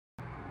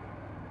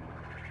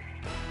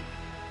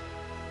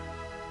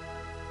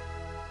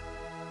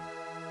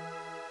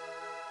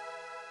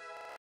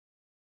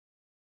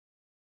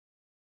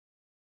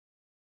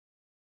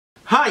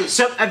Hi,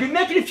 so I've been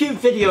making a few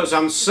videos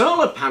on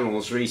solar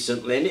panels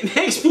recently and it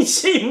makes me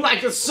seem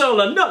like a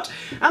solar nut,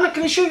 and I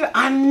can assure you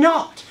I'm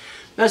not.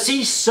 Now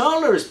see,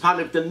 solar is part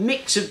of the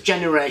mix of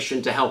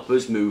generation to help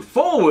us move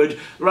forward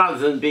rather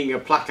than being a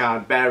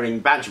placard bearing,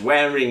 badge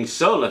wearing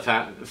solar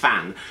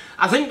fan.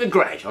 I think they're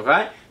great,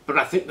 okay? But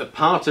I think they're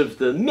part of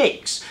the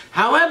mix.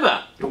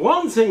 However,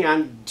 one thing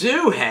I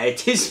do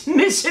hate is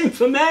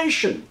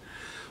misinformation.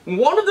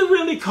 One of the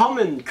really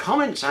common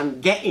comments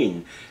I'm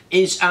getting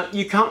is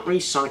you can't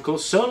recycle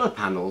solar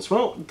panels.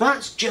 Well,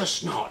 that's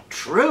just not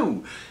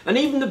true. And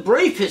even the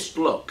briefest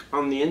look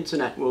on the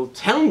internet will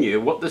tell you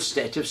what the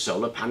state of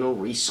solar panel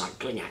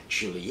recycling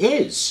actually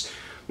is.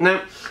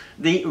 Now,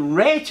 the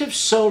rate of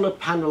solar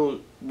panel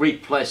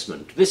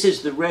replacement, this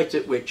is the rate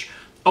at which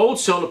old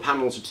solar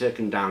panels are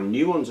taken down,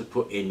 new ones are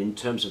put in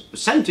terms of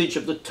percentage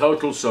of the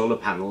total solar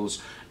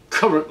panels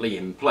currently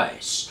in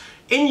place.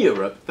 In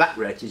Europe, that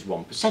rate is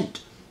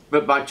 1%.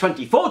 But by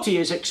 2040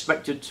 is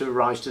expected to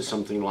rise to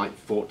something like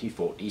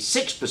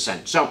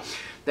 46%. So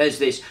there's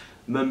this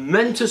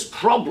momentous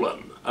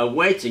problem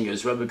awaiting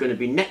us where we're going to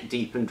be neck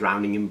deep and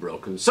drowning in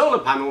broken solar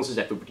panels as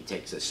everybody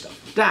takes their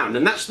stuff down.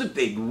 And that's the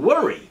big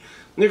worry,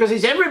 because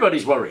it's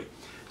everybody's worry.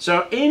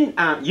 So in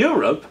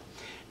Europe,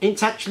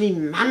 it's actually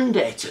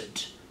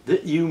mandated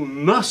that you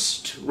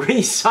must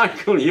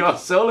recycle your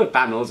solar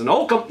panels, and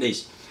all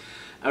companies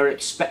are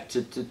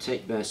expected to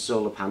take their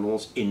solar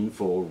panels in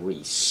for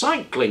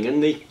recycling,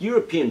 and the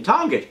European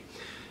target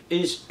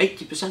is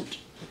 80%.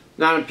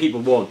 Now,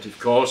 people won't, of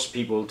course,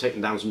 people will take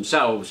them down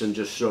themselves and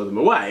just throw them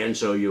away, and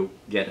so you'll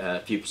get a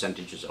few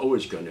percentages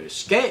always going to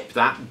escape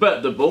that,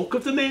 but the bulk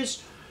of them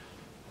is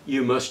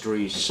you must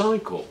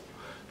recycle.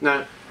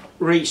 Now,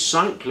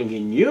 recycling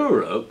in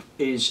Europe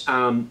is,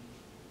 I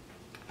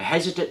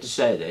hesitate to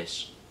say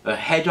this,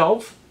 ahead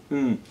of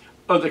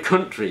other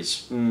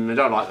countries. I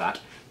don't like that.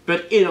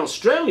 But in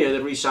Australia, the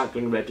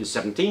recycling rate is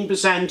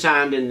 17%,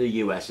 and in the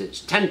US it's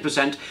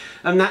 10%,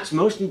 and that's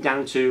mostly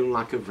down to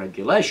lack of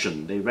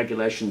regulation. The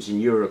regulations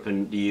in Europe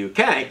and the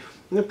UK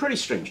are pretty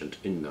stringent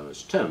in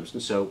those terms,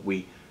 and so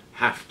we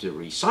have to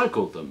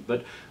recycle them.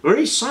 But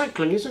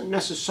recycling isn't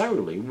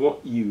necessarily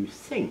what you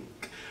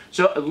think.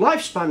 So a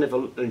lifespan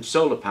of a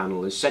solar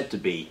panel is said to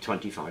be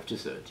 25 to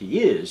 30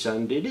 years,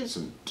 and it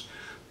isn't.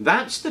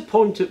 That's the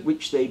point at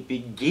which they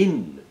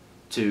begin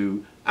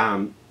to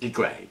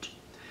degrade.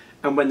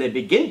 And when they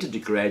begin to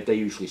degrade, they're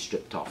usually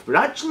stripped off. But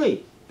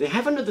actually, they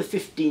have another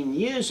 15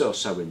 years or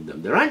so in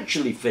them. They're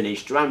actually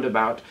finished around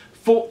about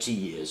 40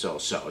 years or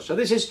so. So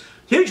this is a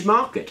huge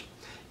market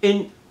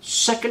in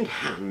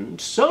second-hand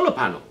solar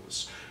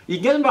panels. You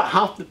can get them about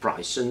half the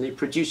price and they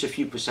produce a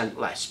few percent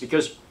less,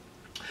 because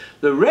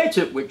the rate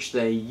at which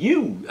they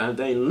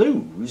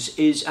lose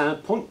is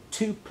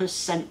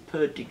 0.2%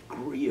 per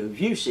degree of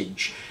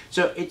usage.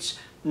 So it's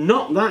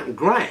not that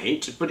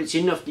great, but it's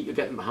enough that you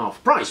get them at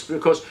half price. But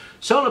of course,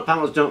 solar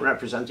panels don't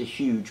represent a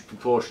huge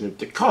proportion of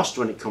the cost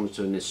when it comes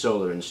to a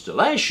solar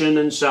installation,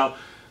 and so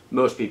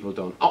most people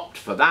don't opt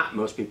for that.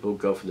 Most people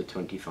go for the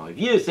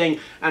 25-year thing,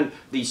 and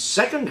these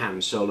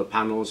second-hand solar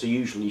panels are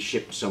usually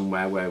shipped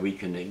somewhere where we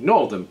can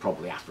ignore them,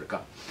 probably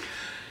Africa.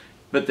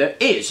 But there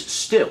is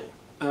still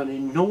an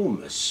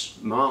enormous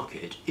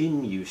market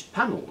in used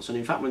panels, and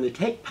in fact when they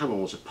take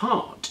panels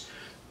apart,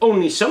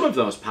 only some of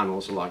those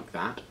panels are like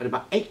that, and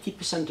about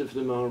 80% of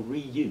them are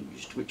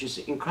reused, which is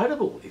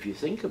incredible if you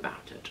think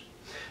about it.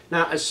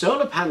 Now, a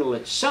solar panel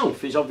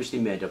itself is obviously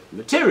made up of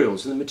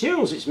materials, and the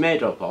materials it's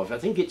made up of, I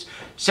think it's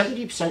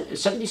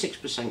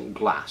 76%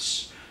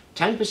 glass,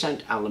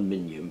 10%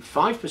 aluminium,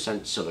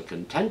 5%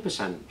 silicon,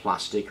 10%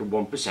 plastic, and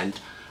 1%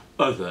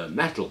 other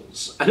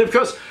metals. And of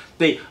course,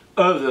 the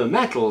other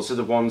metals are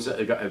the ones that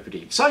have got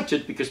everybody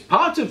excited, because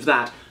part of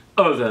that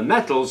other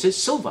metals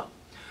is silver.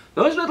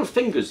 Those little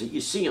fingers that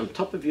you see on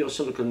top of your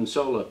silicon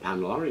solar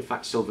panel are in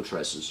fact silver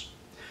traces.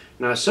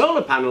 Now a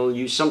solar panel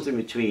uses something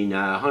between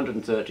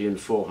 130 and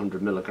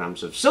 400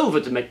 milligrams of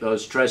silver to make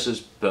those traces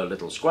per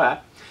little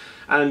square,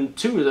 and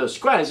 2 of those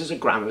squares is a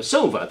gram of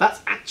silver.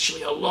 That's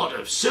actually a lot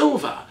of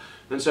silver,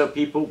 and so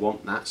people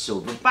want that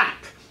silver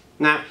back.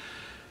 Now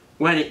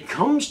when it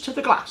comes to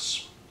the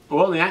glass,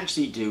 what they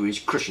actually do is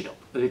crush it up.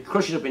 They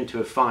crush it up into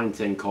a fine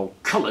thing called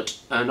cullet,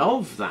 and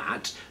of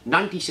that,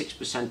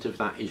 96% of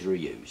that is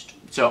reused.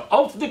 So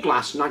of the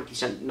glass,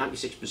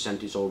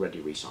 96% is already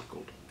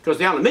recycled. Because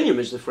the aluminium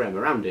is the frame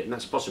around it, and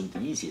that's possibly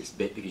the easiest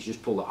bit, because you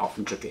just pull that off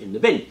and chuck it in the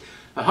bin.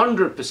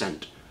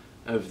 100%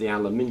 of the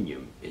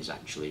aluminium is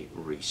actually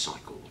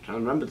recycled. And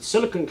remember, the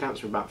silicon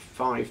counts for about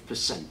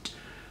 5%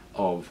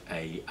 of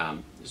a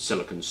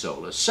silicon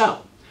solar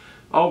cell.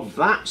 Of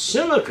that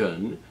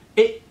silicon,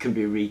 it can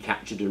be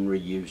recaptured and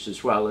reused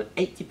as well, and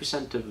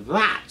 80% of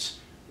that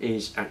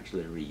is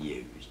actually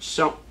reused.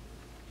 So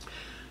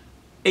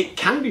it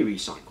can be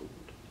recycled,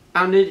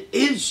 and it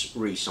is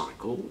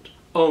recycled,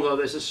 although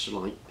there's a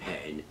slight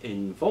pain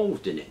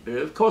involved in it. But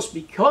of course,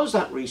 because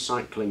that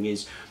recycling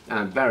is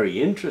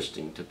very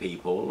interesting to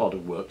people, a lot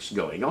of work's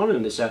going on,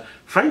 and there's a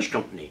French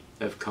company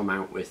have come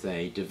out with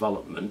a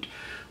development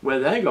where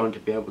they're going to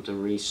be able to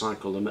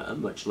recycle them at a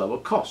much lower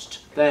cost.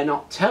 They're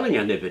not telling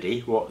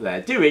anybody what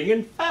they're doing,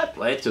 and fair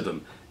play to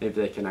them. If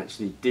they can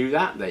actually do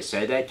that, they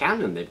say they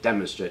can, and they've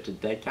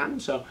demonstrated they can,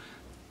 so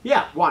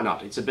yeah, why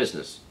not? It's a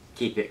business.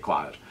 Keep it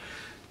quiet.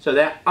 So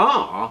there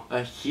are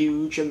a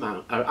huge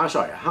amount,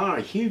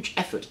 a huge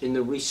effort in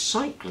the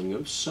recycling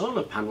of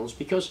solar panels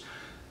because,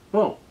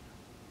 well,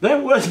 they're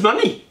worth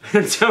money.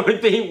 And so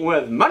it being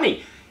worth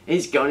money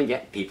is going to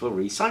get people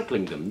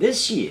recycling them.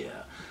 This year,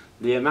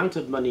 the amount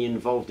of money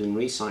involved in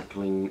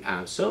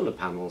recycling solar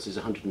panels is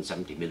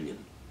 170 million.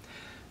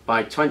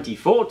 By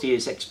 2040,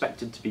 it's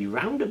expected to be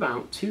round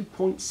about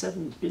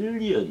 2.7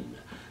 billion.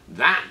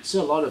 That's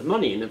a lot of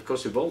money, and of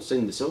course we've all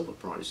seen the silver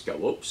price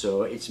go up,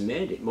 so it's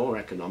made it more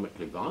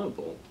economically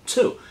viable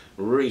to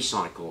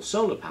recycle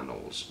solar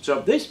panels.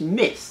 So this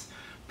myth,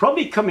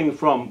 probably coming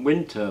from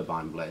wind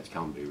turbine blades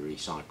can't be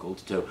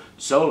recycled to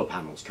solar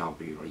panels can't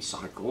be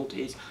recycled,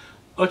 is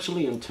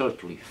utterly and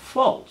totally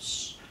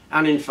false.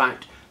 And in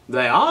fact,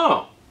 they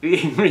are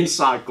being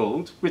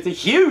recycled with a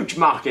huge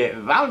market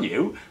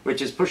value,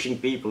 which is pushing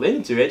people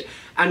into it,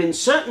 and in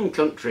certain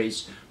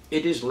countries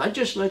it is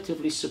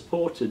legislatively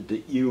supported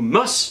that you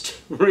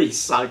must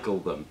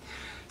recycle them.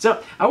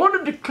 So I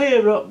wanted to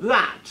clear up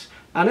that.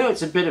 I know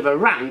it's a bit of a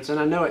rant, and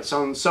I know it's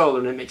on solar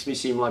and it makes me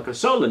seem like a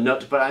solar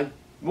nut, but I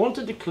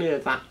wanted to clear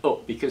that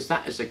up because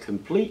that is a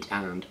complete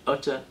and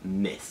utter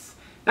myth.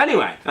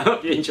 Anyway, I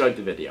hope you enjoyed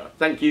the video.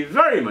 Thank you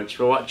very much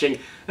for watching,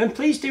 and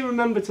please do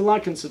remember to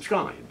like and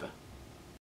subscribe.